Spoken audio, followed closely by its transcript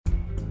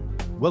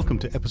Welcome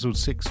to episode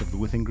 6 of the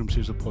With Ingram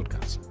series of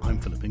podcasts. I'm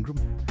Philip Ingram,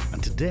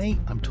 and today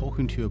I'm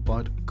talking to you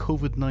about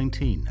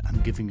COVID-19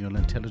 and giving you an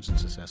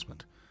intelligence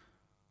assessment.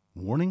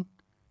 Warning,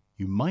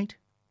 you might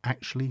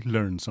actually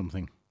learn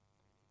something.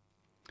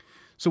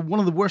 So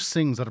one of the worst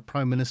things that a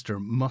Prime Minister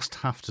must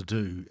have to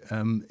do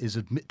is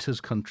admit to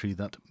his country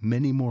that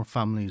many more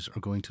families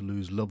are going to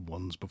lose loved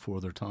ones before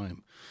their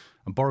time.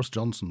 And Boris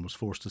Johnson was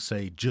forced to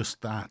say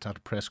just that at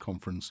a press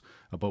conference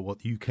about what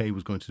the UK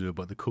was going to do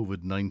about the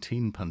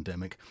COVID-19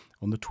 pandemic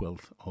on the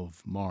 12th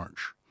of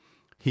March.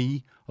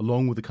 He,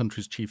 along with the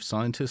country's chief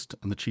scientist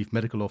and the chief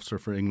medical officer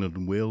for England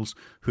and Wales,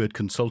 who had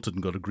consulted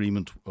and got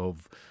agreement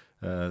of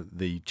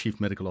the chief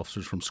medical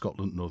officers from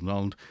Scotland and Northern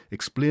Ireland,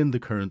 explained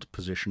the current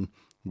position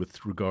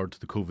with regard to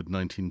the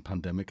COVID-19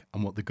 pandemic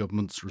and what the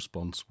government's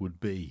response would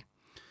be.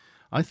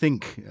 I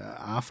think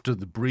after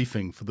the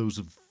briefing, for those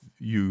of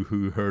you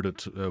who heard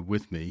it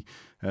with me,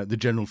 the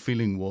general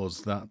feeling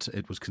was that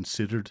it was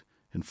considered,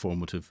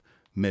 informative,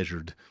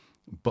 measured,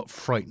 but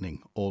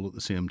frightening all at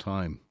the same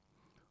time.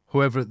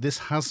 However, this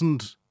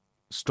hasn't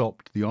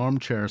stopped the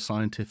armchair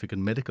scientific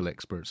and medical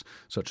experts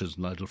such as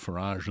Nigel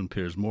Farage and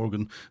Piers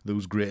Morgan,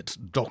 those great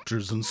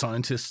doctors and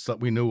scientists that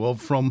we know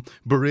of, from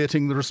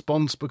berating the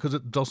response because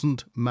it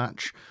doesn't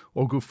match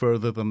or go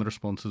further than the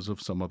responses of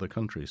some other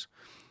countries.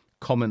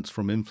 Comments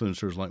from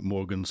influencers like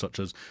Morgan, such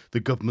as, the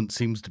government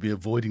seems to be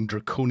avoiding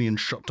draconian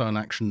shutdown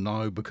action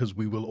now because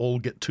we will all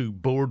get too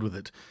bored with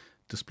it,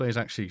 displays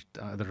actually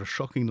either a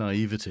shocking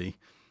naivety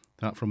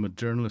that from a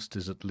journalist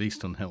is at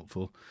least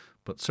unhelpful,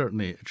 but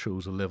certainly it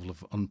shows a level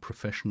of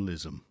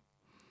unprofessionalism.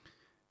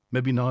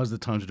 Maybe now is the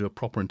time to do a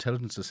proper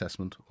intelligence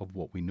assessment of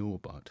what we know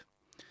about.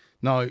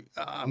 Now,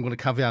 I'm going to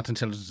caveat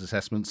intelligence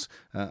assessments,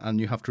 and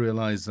you have to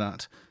realise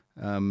that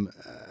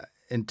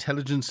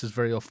intelligence is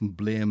very often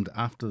blamed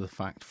after the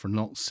fact for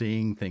not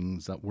seeing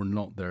things that were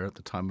not there at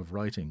the time of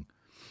writing.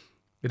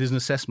 It is an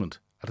assessment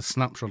at a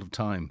snapshot of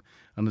time,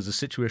 and as a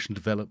situation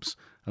develops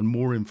and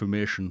more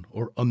information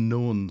or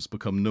unknowns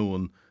become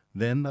known,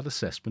 then that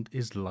assessment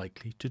is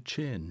likely to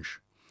change.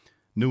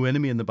 No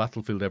enemy in the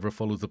battlefield ever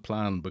follows the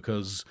plan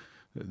because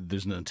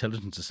there's an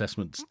intelligence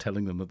assessment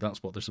telling them that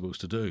that's what they're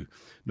supposed to do.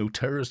 No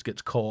terrorist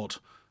gets caught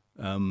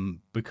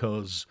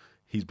because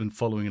he's been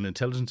following an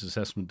intelligence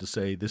assessment to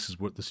say this is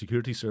what the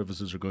security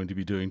services are going to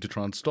be doing to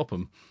try and stop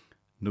him.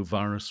 No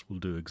virus will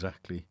do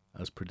exactly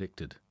as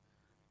predicted.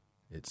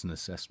 It's an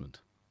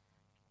assessment.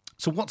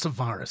 So what's a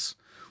virus?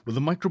 Well,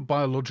 the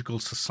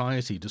Microbiological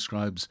Society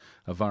describes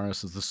a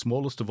virus as the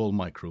smallest of all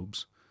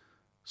microbes.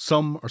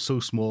 Some are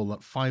so small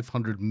that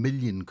 500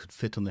 million could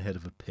fit on the head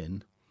of a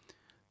pin.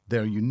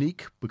 They're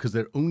unique because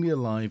they're only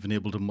alive and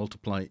able to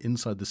multiply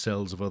inside the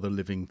cells of other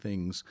living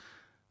things.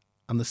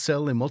 And the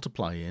cell they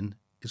multiply in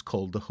is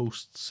called the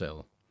host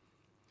cell.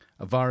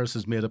 A virus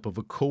is made up of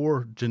a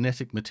core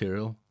genetic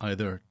material,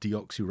 either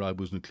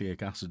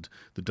deoxyribonucleic acid,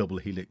 the double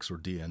helix or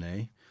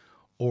DNA,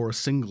 or a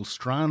single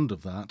strand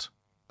of that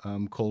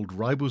called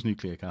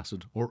ribonucleic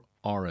acid or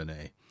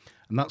RNA.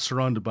 And that's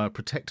surrounded by a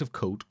protective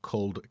coat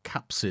called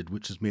capsid,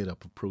 which is made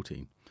up of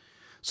protein.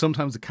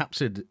 Sometimes the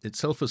capsid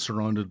itself is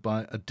surrounded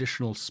by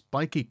additional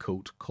spiky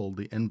coat called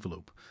the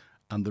envelope.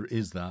 And there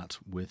is that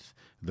with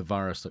the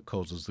virus that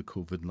causes the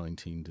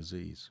COVID-19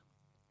 disease.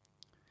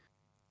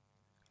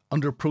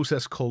 Under a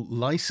process called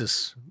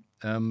lysis,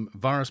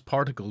 virus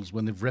particles,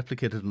 when they've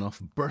replicated enough,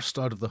 burst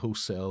out of the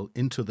host cell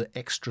into the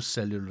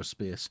extracellular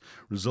space,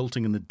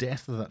 resulting in the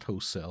death of that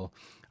host cell.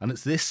 And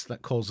it's this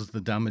that causes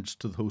the damage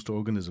to the host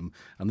organism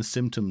and the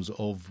symptoms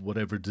of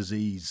whatever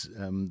disease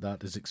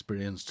that is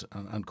experienced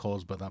and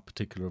caused by that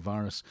particular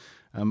virus.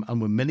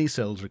 And when many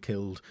cells are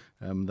killed,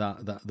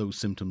 those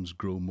symptoms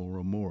grow more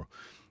and more.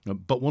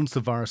 But once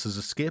the virus has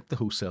escaped the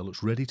host cell,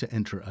 it's ready to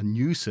enter a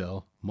new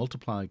cell,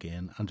 multiply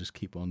again, and just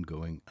keep on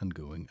going and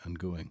going and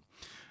going.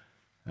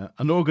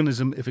 An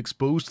organism, if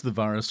exposed to the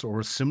virus or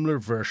a similar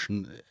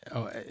version,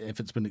 if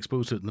it's been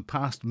exposed to it in the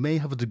past, may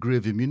have a degree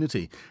of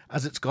immunity,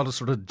 as it's got a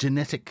sort of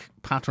genetic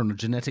pattern, a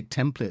genetic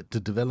template to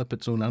develop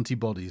its own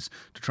antibodies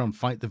to try and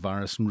fight the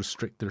virus and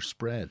restrict their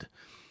spread.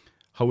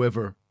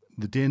 However,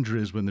 the danger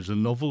is when there's a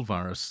novel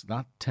virus,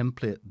 that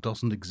template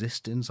doesn't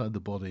exist inside the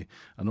body,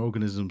 and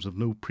organisms have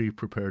no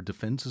pre-prepared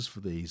defences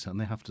for these,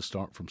 and they have to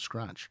start from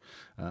scratch.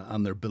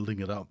 And they're building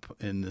it up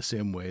in the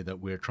same way that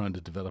we're trying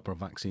to develop our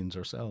vaccines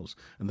ourselves.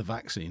 And the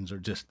vaccines are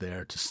just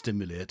there to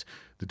stimulate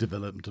the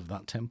development of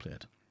that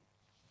template.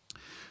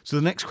 So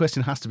the next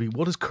question has to be,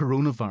 what is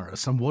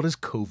coronavirus and what is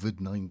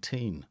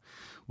COVID-19?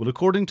 Well,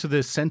 according to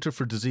the Centre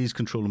for Disease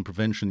Control and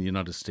Prevention in the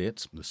United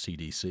States, the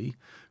CDC,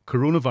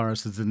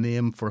 coronavirus is the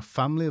name for a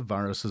family of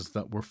viruses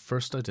that were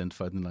first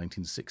identified in the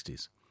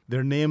 1960s.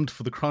 They're named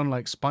for the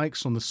crown-like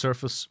spikes on the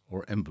surface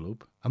or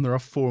envelope, and there are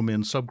 4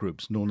 main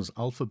subgroups known as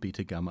alpha,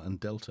 beta, gamma and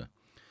delta.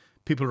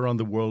 People around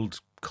the world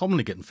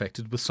commonly get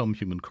infected with some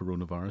human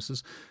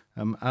coronaviruses,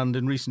 and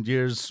in recent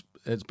years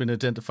it's been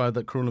identified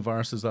that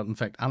coronaviruses that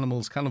infect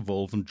animals can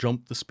evolve and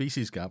jump the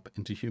species gap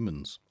into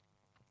humans.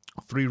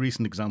 Three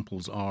recent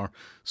examples are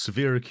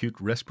severe acute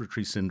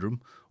respiratory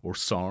syndrome, or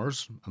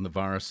SARS, and the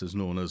virus is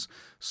known as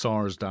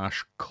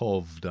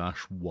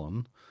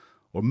SARS-CoV-1,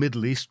 or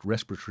Middle East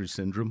respiratory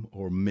syndrome,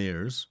 or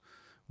MERS,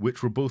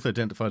 which were both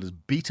identified as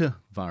beta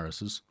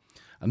viruses.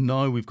 And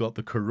now we've got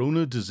the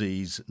corona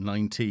disease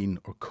 19,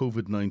 or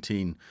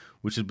COVID-19,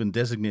 which has been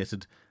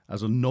designated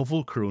as a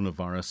novel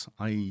coronavirus,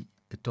 i.e.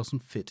 it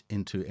doesn't fit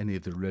into any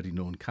of the already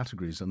known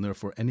categories, and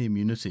therefore any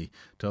immunity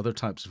to other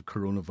types of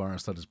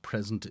coronavirus that is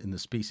present in the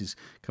species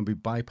can be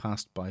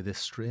bypassed by this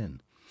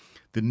strain.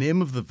 The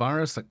name of the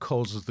virus that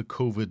causes the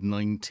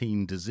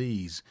COVID-19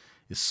 disease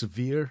is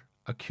Severe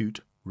Acute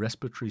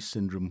Respiratory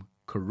Syndrome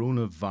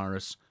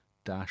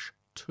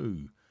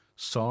Coronavirus-2,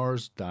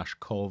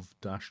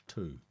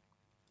 SARS-CoV-2.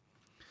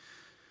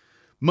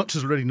 Much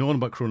is already known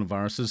about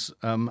coronaviruses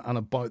and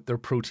about their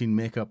protein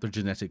makeup, their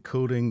genetic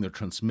coding, their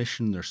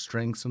transmission, their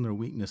strengths and their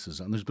weaknesses.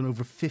 And there's been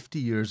over 50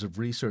 years of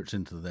research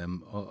into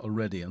them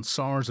already. And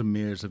SARS and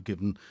MERS have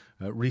given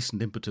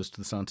recent impetus to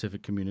the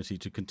scientific community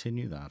to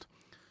continue that.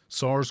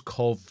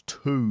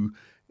 SARS-CoV-2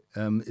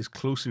 is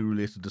closely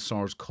related to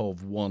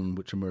SARS-CoV-1,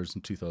 which emerged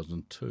in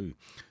 2002.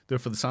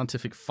 Therefore, the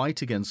scientific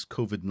fight against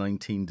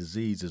COVID-19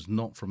 disease is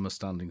not from a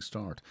standing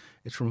start.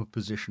 It's from a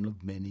position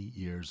of many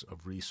years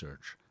of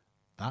research.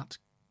 That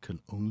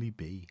can only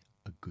be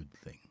a good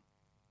thing.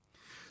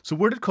 So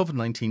where did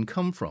COVID-19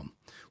 come from?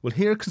 Well,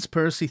 here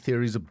conspiracy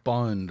theories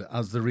abound,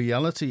 as the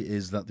reality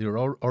is that the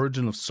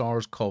origin of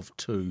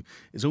SARS-CoV-2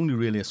 is only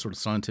really a sort of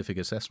scientific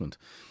assessment.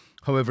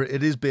 However,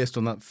 it is based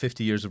on that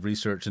 50 years of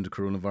research into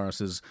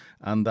coronaviruses,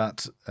 and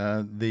that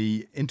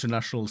the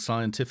international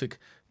scientific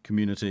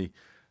community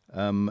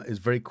is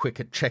very quick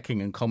at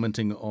checking and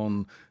commenting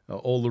on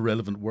all the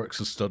relevant works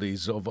and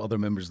studies of other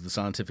members of the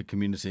scientific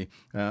community,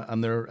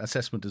 and their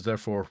assessment is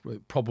therefore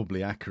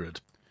probably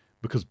accurate,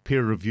 because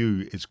peer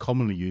review is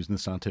commonly used in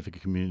the scientific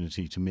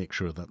community to make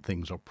sure that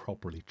things are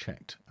properly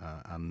checked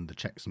and the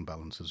checks and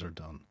balances are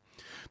done.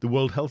 The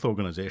World Health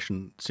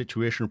Organization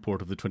Situation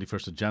Report of the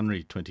 21st of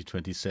January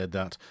 2020 said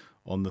that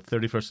on the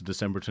 31st of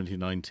December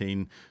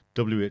 2019,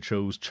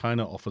 WHO's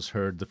China office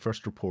heard the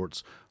first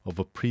reports of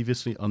a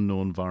previously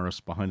unknown virus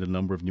behind a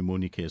number of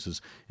pneumonia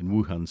cases in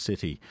Wuhan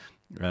City,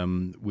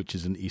 which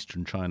is in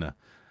eastern China.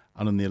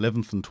 And on the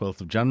 11th and 12th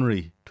of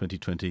January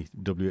 2020,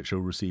 WHO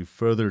received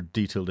further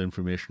detailed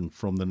information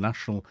from the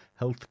National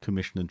Health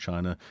Commission in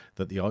China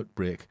that the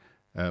outbreak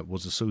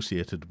was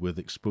associated with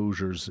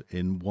exposures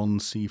in one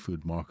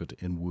seafood market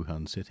in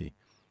Wuhan City.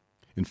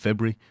 In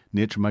February,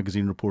 Nature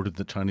magazine reported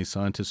that Chinese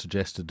scientists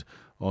suggested,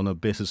 on a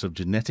basis of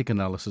genetic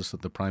analysis,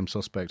 that the prime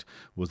suspect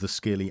was the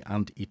scaly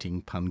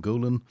ant-eating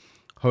pangolin.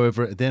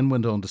 However, it then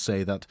went on to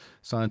say that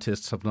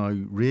scientists have now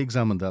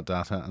re-examined that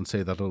data and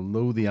say that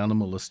although the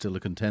animal is still a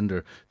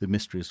contender, the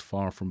mystery is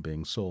far from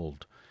being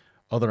solved.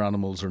 Other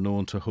animals are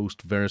known to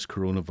host various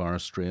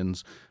coronavirus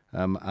strains,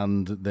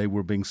 and they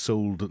were being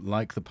sold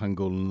like the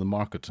pangolin in the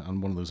market,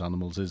 and one of those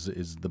animals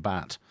is the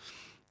bat.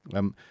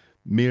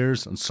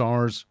 MERS and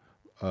SARS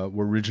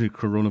were originally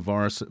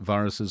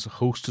coronaviruses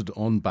hosted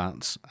on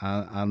bats,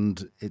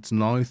 and it's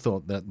now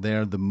thought that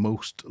they're the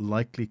most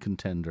likely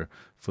contender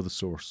for the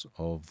source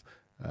of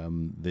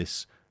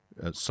this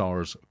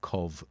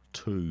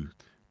SARS-CoV-2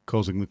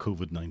 causing the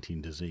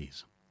COVID-19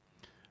 disease.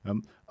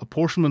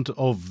 Apportionment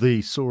of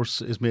the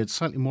source is made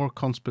slightly more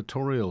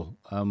conspiratorial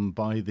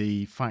by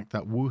the fact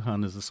that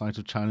Wuhan is the site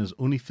of China's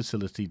only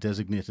facility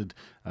designated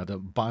at a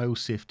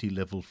biosafety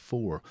level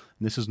 4.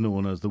 And this is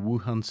known as the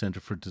Wuhan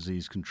Center for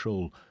Disease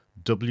Control,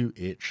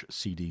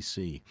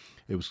 WHCDC.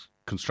 It was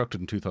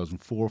constructed in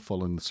 2004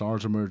 following the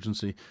SARS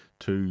emergency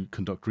to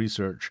conduct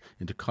research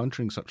into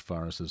countering such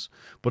viruses.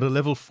 But a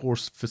level 4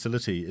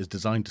 facility is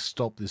designed to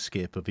stop the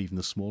escape of even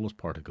the smallest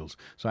particles,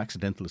 so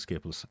accidental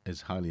escape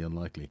is highly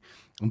unlikely.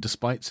 And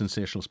despite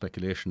sensational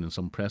speculation in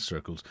some press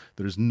circles,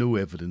 there is no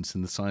evidence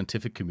in the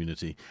scientific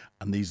community,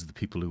 and these are the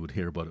people who would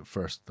hear about it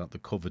first, that the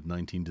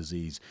COVID-19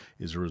 disease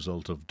is a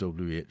result of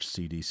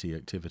WHCDC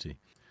activity.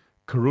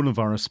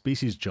 Coronavirus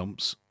species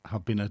jumps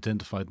have been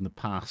identified in the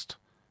past.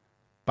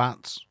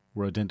 Bats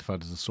were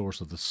identified as the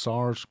source of the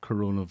SARS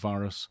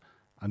coronavirus,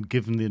 and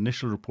given the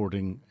initial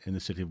reporting in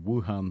the city of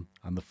Wuhan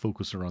and the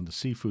focus around the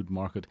seafood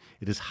market,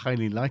 it is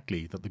highly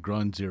likely that the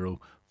ground zero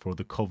for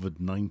the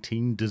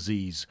COVID-19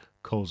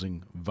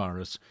 disease-causing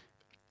virus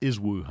is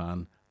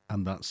Wuhan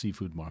and that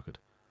seafood market.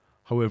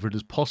 However, it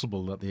is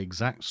possible that the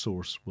exact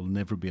source will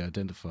never be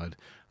identified,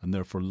 and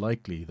therefore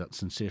likely that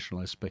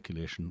sensationalized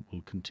speculation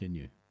will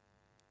continue.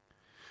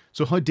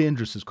 So how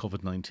dangerous is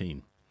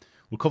COVID-19?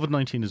 Well,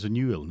 COVID-19 is a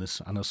new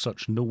illness, and as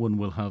such, no one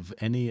will have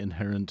any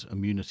inherent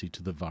immunity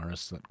to the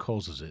virus that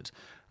causes it,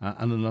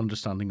 and an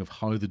understanding of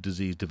how the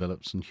disease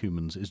develops in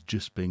humans is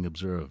just being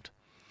observed.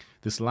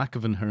 This lack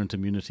of inherent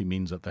immunity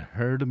means that the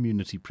herd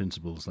immunity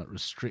principles that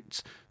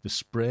restricts the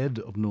spread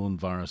of known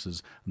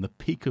viruses and the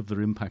peak of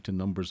their impact in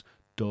numbers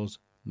does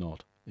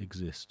not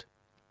exist.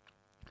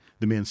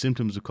 The main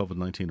symptoms of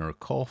COVID-19 are a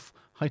cough,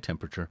 high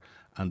temperature,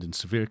 and in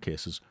severe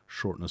cases,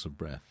 shortness of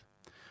breath.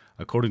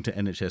 According to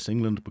NHS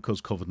England,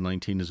 because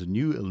COVID-19 is a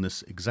new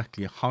illness,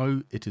 exactly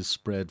how it is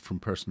spread from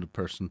person to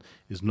person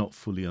is not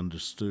fully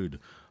understood.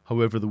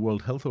 However, the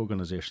World Health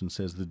Organization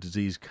says the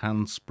disease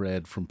can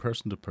spread from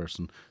person to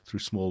person through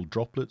small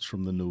droplets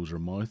from the nose or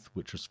mouth,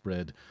 which are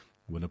spread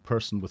when a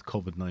person with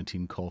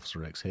COVID-19 coughs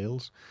or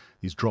exhales.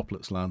 These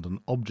droplets land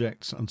on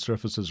objects and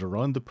surfaces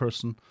around the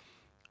person.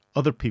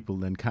 Other people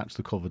then catch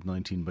the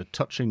COVID-19 by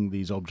touching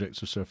these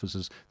objects or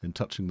surfaces, then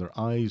touching their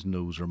eyes,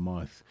 nose or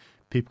mouth.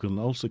 People can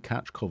also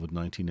catch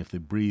COVID-19 if they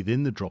breathe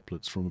in the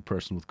droplets from a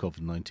person with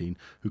COVID-19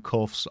 who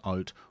coughs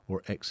out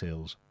or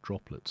exhales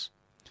droplets.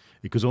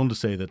 It goes on to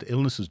say that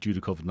illnesses due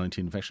to COVID-19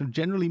 infection are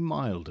generally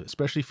mild,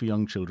 especially for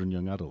young children,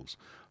 young adults.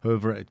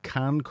 However, it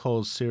can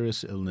cause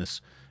serious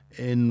illness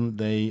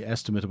they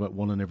estimate about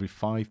 1 in every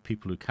 5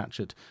 people who catch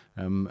it,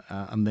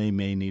 and they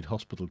may need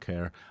hospital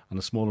care, and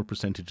a smaller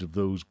percentage of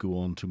those go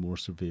on to more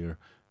severe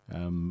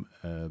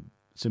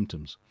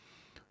symptoms.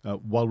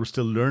 While we're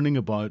still learning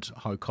about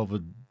how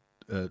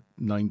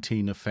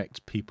COVID-19 affects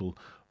people,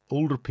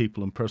 older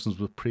people and persons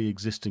with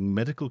pre-existing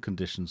medical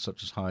conditions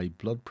such as high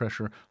blood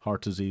pressure,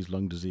 heart disease,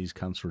 lung disease,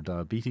 cancer or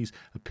diabetes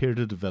appear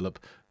to develop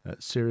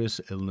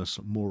serious illness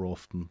more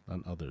often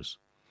than others.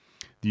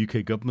 The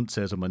UK government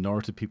says a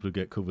minority of people who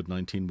get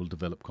COVID-19 will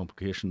develop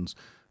complications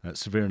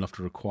severe enough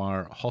to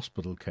require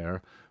hospital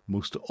care,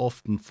 most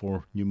often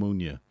for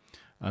pneumonia.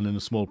 And in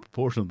a small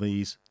proportion of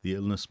these, the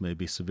illness may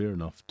be severe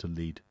enough to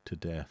lead to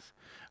death.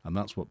 And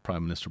that's what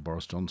Prime Minister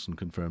Boris Johnson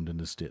confirmed in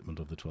his statement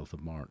of the 12th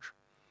of March.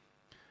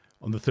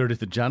 On the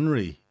 30th of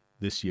January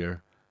this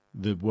year,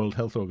 the World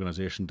Health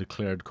Organization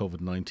declared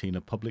COVID-19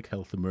 a public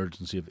health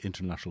emergency of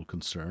international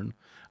concern,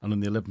 and on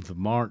the 11th of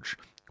March,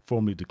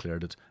 formally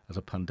declared it as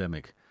a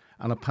pandemic.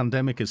 And a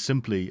pandemic is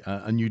simply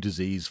a new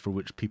disease for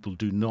which people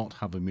do not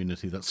have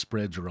immunity that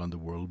spreads around the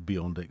world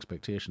beyond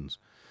expectations.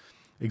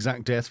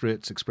 Exact death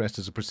rates expressed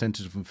as a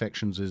percentage of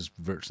infections is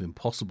virtually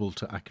impossible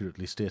to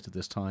accurately state at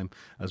this time,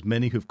 as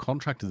many who have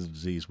contracted the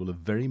disease will have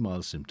very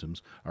mild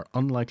symptoms, are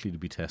unlikely to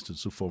be tested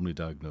so formally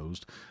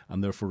diagnosed,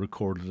 and therefore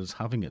recorded as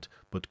having it,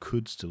 but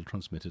could still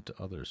transmit it to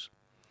others.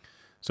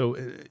 So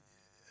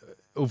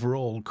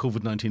overall,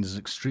 COVID-19 is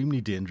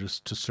extremely dangerous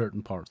to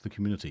certain parts of the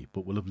community,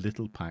 but will have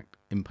little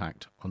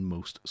impact on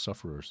most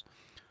sufferers.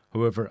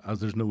 However, as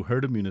there's no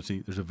herd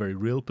immunity, there's a very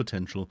real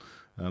potential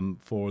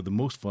for the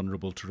most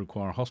vulnerable to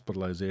require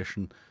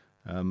hospitalisation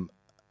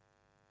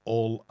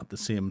all at the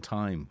same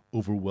time,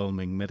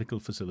 overwhelming medical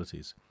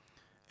facilities.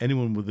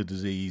 Anyone with the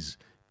disease,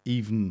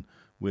 even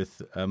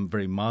with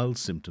very mild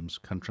symptoms,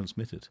 can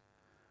transmit it.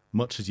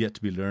 Much is yet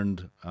to be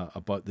learned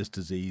about this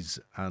disease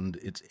and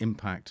its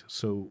impact.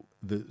 So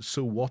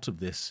what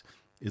of this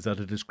is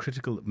that it is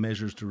critical that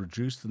measures to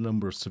reduce the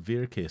number of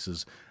severe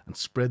cases and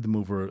spread them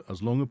over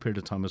as long a period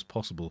of time as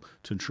possible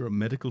to ensure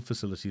medical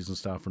facilities and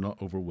staff are not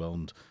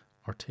overwhelmed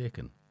are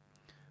taken.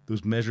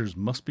 Those measures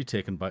must be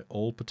taken by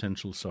all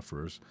potential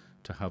sufferers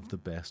to have the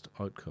best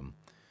outcome.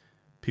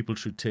 People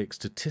should take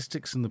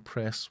statistics in the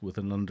press with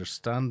an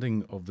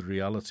understanding of the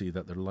reality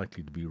that they're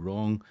likely to be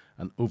wrong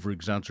and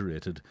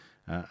over-exaggerated,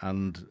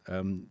 and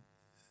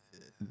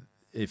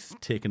if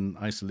taken in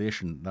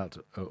isolation, that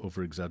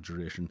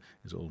over-exaggeration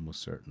is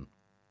almost certain.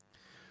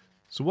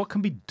 So what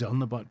can be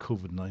done about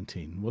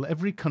COVID-19? Well,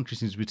 every country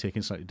seems to be taking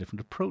a slightly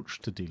different approach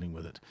to dealing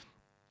with it.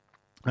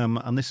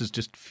 And this is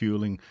just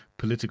fueling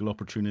political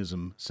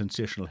opportunism,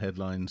 sensational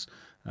headlines,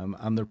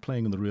 and they're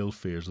playing on the real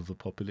fears of the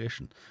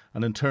population.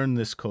 And in turn,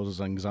 this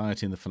causes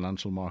anxiety in the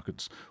financial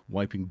markets,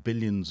 wiping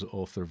billions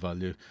off their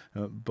value.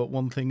 But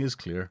one thing is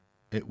clear,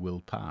 it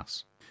will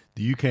pass.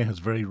 The UK has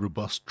very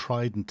robust,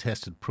 tried and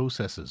tested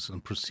processes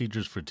and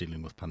procedures for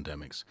dealing with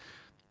pandemics.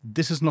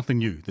 This is nothing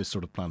new, this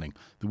sort of planning.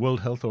 The World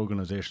Health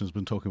Organization has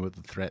been talking about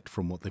the threat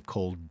from what they've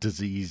called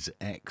Disease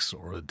X,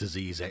 or a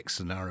Disease X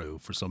scenario,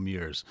 for some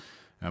years.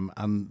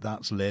 And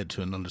that's led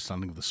to an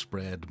understanding of the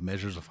spread,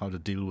 measures of how to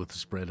deal with the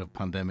spread of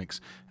pandemics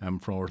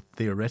for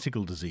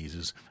theoretical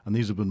diseases. And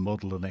these have been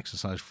modelled and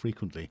exercised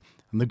frequently.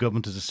 And the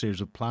government has a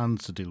series of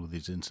plans to deal with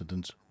these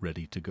incidents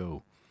ready to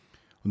go.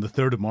 On the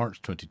 3rd of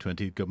March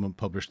 2020, the government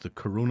published the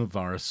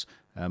Coronavirus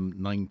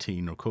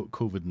 19 or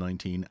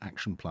COVID-19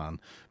 Action Plan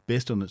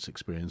based on its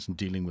experience in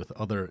dealing with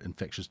other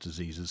infectious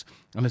diseases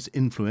and its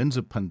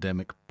influenza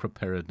pandemic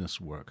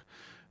preparedness work.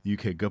 The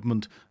UK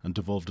government and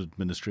devolved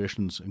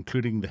administrations,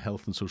 including the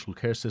health and social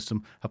care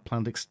system, have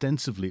planned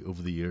extensively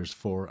over the years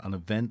for an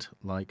event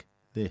like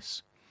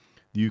this.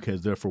 The UK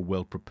is therefore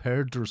well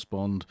prepared to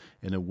respond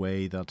in a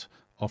way that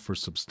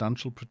offers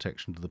substantial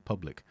protection to the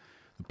public.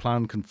 The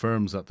plan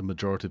confirms that the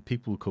majority of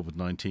people with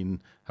COVID-19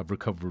 have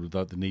recovered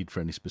without the need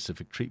for any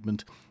specific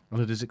treatment, and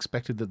it is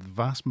expected that the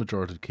vast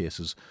majority of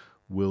cases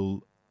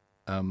will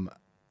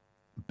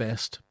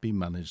best be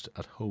managed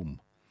at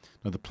home.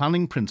 Now, the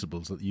planning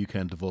principles that the UK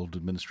and devolved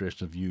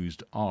administration have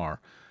used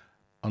are: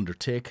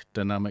 undertake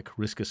dynamic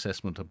risk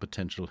assessment of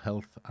potential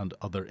health and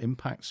other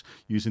impacts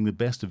using the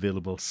best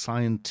available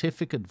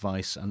scientific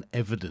advice and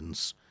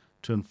evidence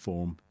to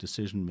inform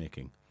decision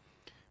making.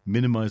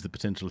 Minimise the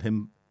potential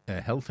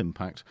health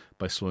impact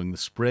by slowing the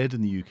spread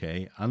in the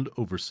UK and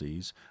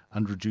overseas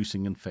and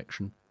reducing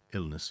infection,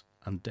 illness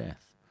and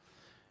death.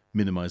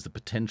 Minimise the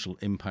potential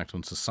impact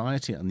on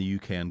society and the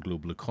UK and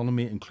global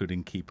economy,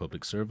 including key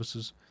public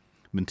services.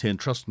 Maintain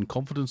trust and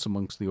confidence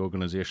amongst the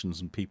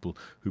organisations and people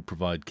who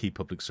provide key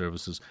public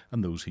services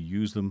and those who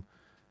use them.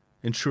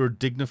 Ensure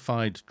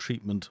dignified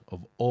treatment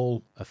of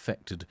all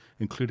affected,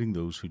 including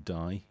those who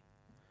die.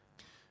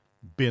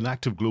 Be an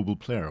active global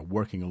player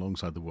working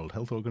alongside the World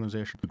Health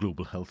Organization, the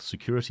Global Health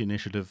Security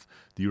Initiative,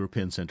 the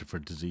European Centre for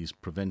Disease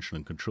Prevention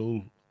and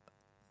Control,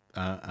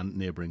 and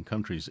neighbouring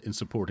countries in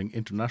supporting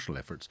international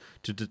efforts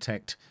to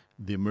detect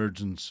the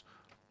emergence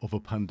of a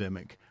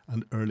pandemic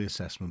and early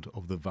assessment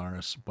of the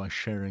virus by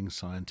sharing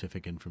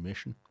scientific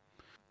information.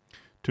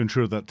 To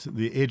ensure that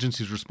the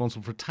agencies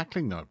responsible for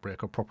tackling the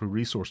outbreak are properly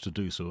resourced to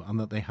do so, and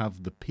that they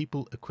have the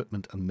people,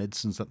 equipment and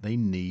medicines that they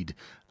need,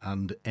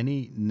 and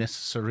any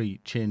necessary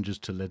changes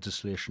to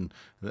legislation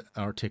that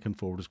are taken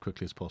forward as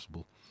quickly as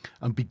possible.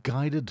 And be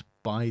guided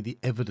by the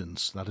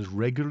evidence that is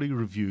regularly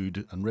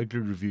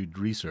reviewed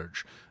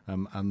research,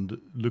 and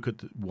look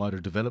at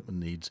wider development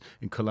needs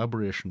in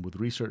collaboration with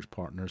research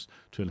partners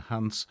to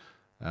enhance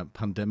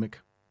pandemic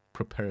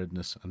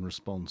preparedness and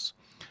response.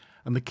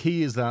 And the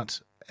key is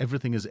that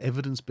everything is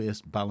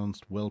evidence-based,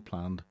 balanced,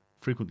 well-planned,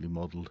 frequently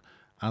modelled,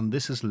 and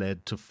this has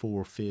led to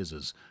 4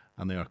 phases,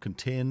 and they are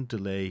contain,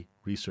 delay,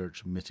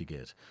 research,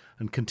 mitigate.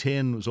 And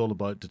contain was all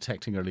about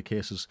detecting early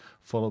cases,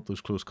 follow up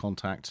those close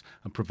contacts,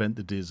 and prevent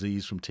the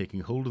disease from taking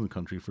hold in the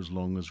country for as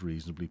long as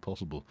reasonably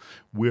possible.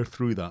 We're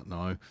through that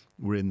now.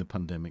 We're in the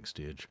pandemic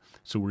stage.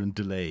 So we're in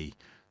delay.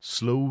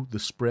 Slow the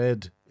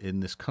spread in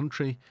this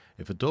country.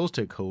 If it does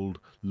take hold,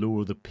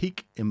 lower the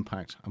peak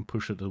impact and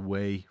push it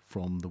away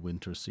from the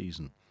winter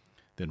season.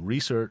 Then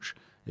research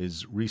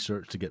is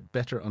research to get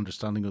better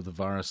understanding of the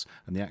virus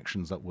and the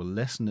actions that will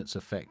lessen its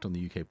effect on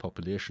the UK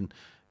population.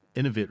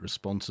 Innovate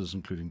responses,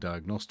 including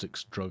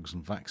diagnostics, drugs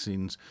and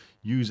vaccines.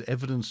 Use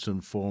evidence to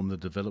inform the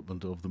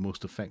development of the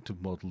most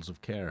effective models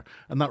of care.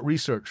 And that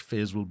research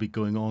phase will be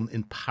going on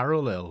in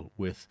parallel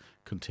with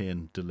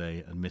contain,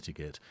 delay and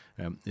mitigate.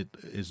 It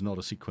is not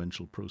a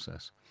sequential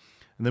process.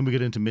 And then we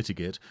get into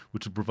mitigate,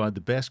 which will provide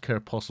the best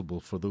care possible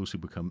for those who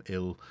become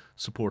ill,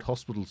 support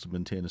hospitals to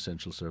maintain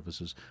essential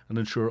services, and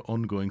ensure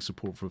ongoing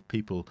support for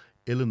people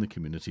ill in the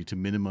community to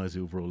minimise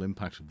the overall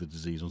impact of the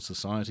disease on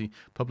society,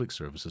 public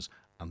services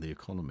and the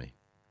economy.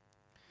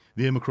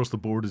 The aim across the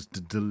board is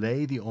to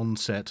delay the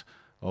onset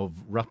of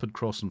rapid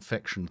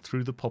cross-infection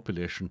through the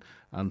population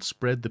and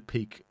spread the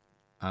peak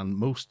and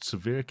most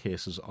severe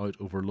cases out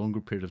over a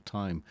longer period of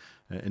time,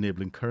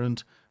 enabling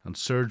current and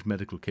surge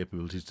medical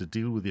capabilities to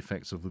deal with the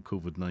effects of the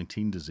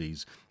COVID-19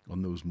 disease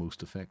on those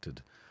most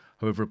affected.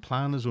 However, a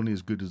plan is only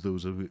as good as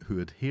those who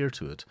adhere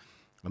to it,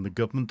 and the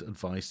government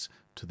advice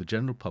to the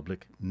general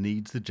public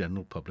needs the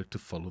general public to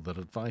follow that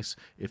advice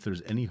if there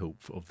is any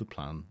hope of the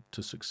plan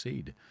to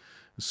succeed.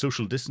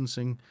 Social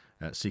distancing,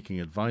 seeking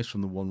advice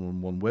from the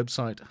 111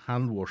 website,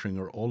 hand washing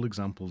are all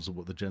examples of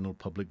what the general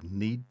public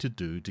need to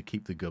do to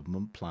keep the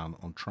government plan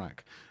on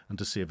track and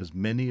to save as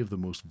many of the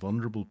most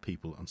vulnerable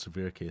people and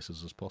severe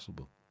cases as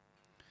possible.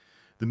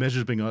 The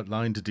measures being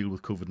outlined to deal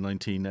with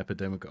COVID-19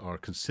 epidemic are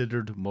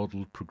considered,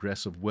 modelled,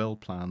 progressive, well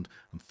planned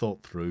and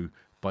thought through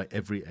by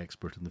every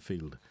expert in the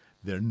field.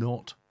 They're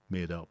not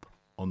made up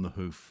on the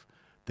hoof.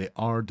 They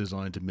are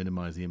designed to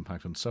minimise the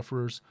impact on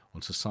sufferers,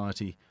 on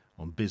society,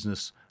 on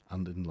business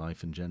and in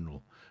life in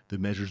general. The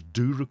measures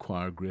do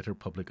require greater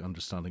public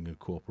understanding and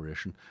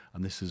cooperation,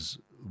 and this is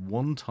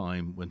one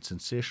time when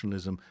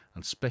sensationalism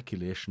and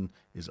speculation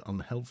is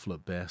unhelpful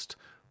at best,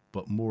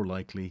 but more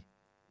likely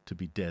to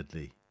be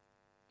deadly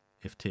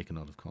if taken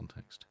out of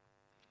context.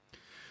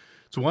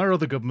 So why are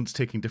other governments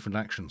taking different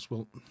actions?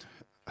 Well,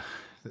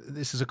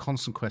 this is a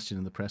constant question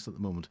in the press at the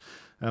moment.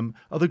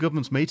 Other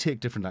governments may take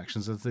different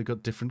actions as they've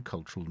got different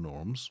cultural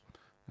norms,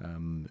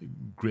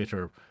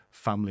 greater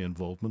family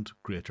involvement,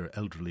 greater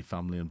elderly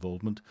family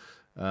involvement,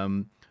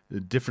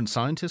 different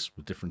scientists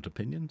with different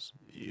opinions.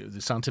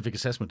 The scientific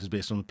assessment is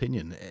based on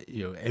opinion.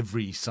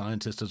 Every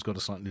scientist has got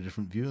a slightly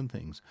different view on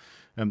things.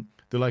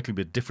 There likely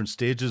be different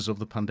stages of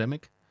the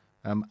pandemic.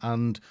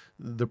 And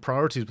the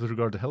priorities with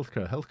regard to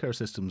healthcare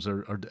systems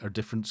are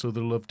different, so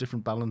they'll have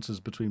different balances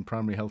between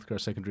primary healthcare,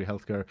 secondary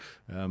healthcare,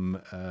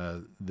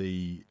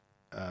 the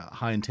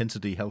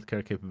high-intensity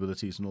healthcare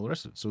capabilities and all the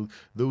rest of it. So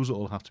those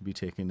all have to be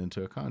taken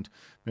into account.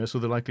 So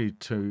they're likely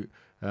to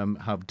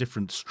have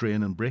different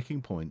strain and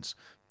breaking points.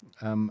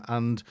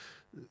 And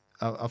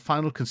a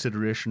final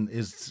consideration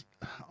is,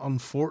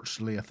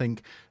 unfortunately, I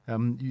think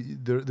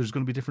there's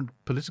going to be different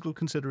political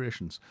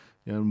considerations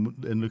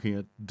in looking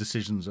at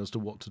decisions as to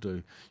what to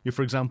do.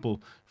 For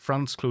example,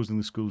 France closing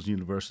the schools and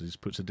universities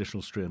puts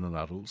additional strain on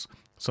adults,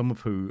 some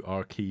of who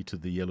are key to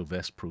the yellow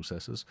vest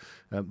processes.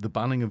 The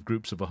banning of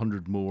groups of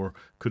 100 more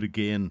could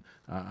again,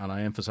 and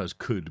I emphasise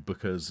could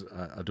because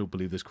I don't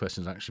believe this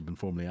question has actually been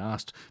formally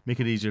asked, make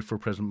it easier for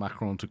President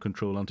Macron to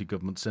control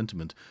anti-government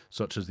sentiment,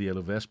 such as the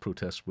yellow vest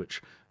protests, which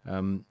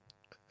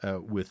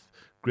with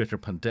greater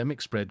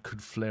pandemic spread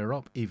could flare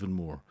up even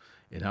more.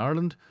 In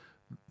Ireland,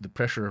 the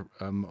pressure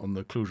on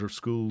the closure of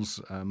schools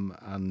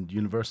and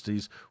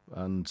universities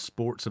and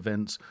sports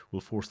events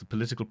will force the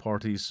political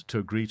parties to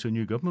agree to a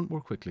new government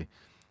more quickly.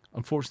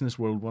 Unfortunately, in this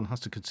world, one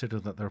has to consider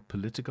that there are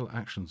political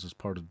actions as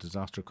part of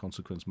disaster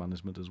consequence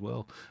management as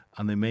well,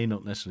 and they may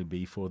not necessarily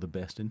be for the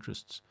best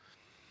interests.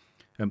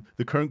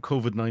 The current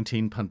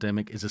COVID-19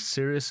 pandemic is a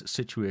serious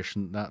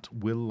situation that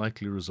will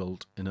likely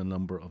result in a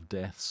number of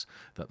deaths.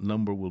 That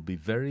number will be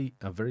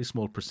a very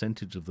small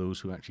percentage of those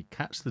who actually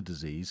catch the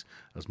disease,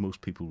 as most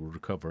people will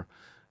recover,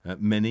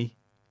 many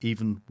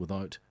even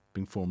without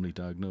being formally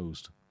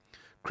diagnosed.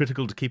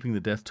 Critical to keeping the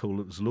death toll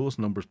at as low as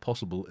numbers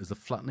possible is the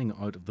flattening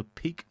out of the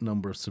peak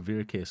number of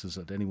severe cases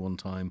at any one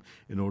time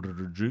in order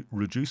to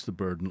reduce the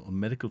burden on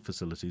medical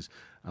facilities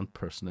and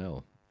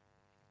personnel.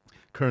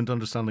 Current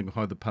understanding of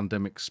how the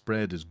pandemic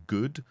spread is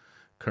good.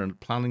 Current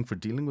planning for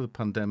dealing with the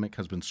pandemic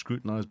has been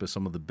scrutinised by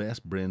some of the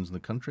best brains in the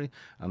country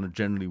and are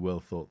generally well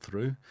thought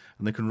through,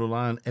 and they can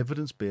rely on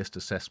evidence-based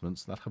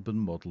assessments that have been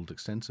modelled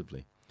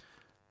extensively.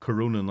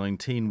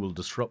 Corona-19 will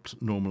disrupt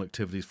normal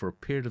activities for a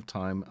period of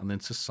time and then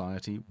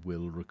society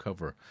will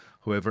recover.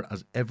 However,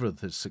 as ever,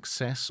 the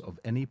success of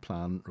any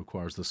plan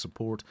requires the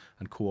support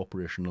and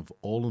cooperation of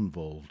all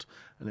involved,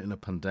 and in a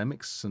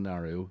pandemic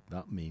scenario,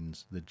 that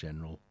means the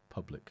general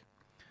public.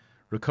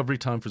 Recovery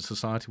time for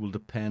society will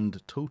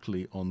depend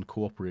totally on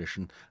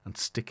cooperation and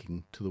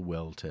sticking to the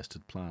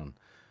well-tested plan.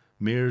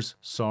 MERS,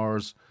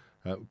 SARS,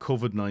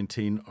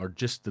 COVID-19 are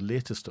just the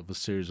latest of a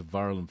series of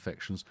viral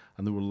infections,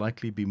 and there will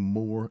likely be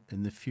more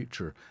in the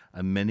future,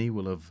 and many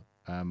will have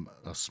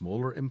a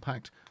smaller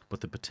impact,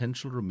 but the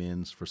potential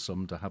remains for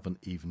some to have an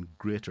even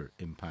greater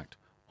impact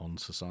on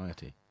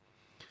society.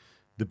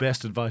 The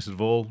best advice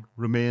of all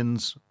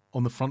remains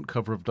on the front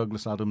cover of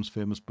Douglas Adams'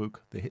 famous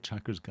book, The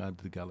Hitchhiker's Guide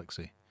to the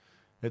Galaxy.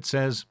 It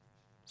says,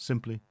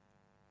 simply,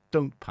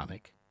 don't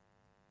panic.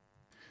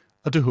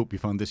 I do hope you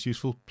found this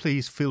useful.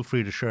 Please feel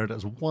free to share it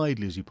as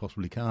widely as you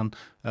possibly can.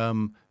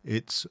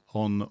 It's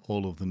on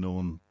all of the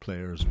known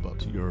players,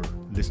 but you're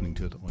listening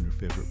to it on your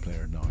favourite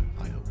player now,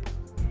 I hope.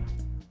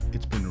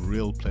 It's been a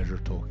real pleasure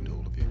talking to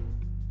all of you.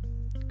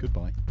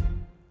 Goodbye.